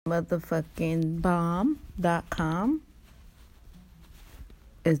Motherfucking bomb.com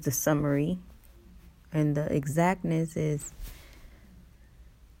is the summary, and the exactness is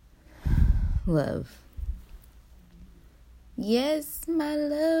love. Yes, my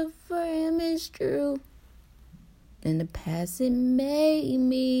love for him is true. In the past it made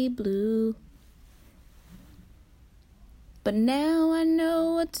me blue, but now I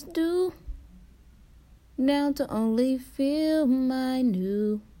know what to do. Now to only feel my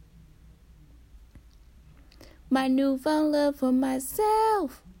newfound love for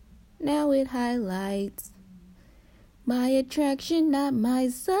myself. Now it highlights my attraction, not my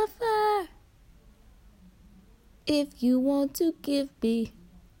suffer. If you want to give me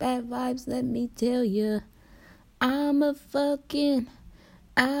bad vibes, let me tell you, I'm a fucking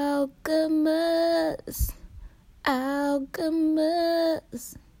alchemist.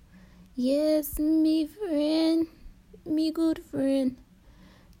 Yes, me friend, me good friend,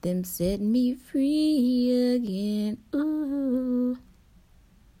 them set me free again. Ooh.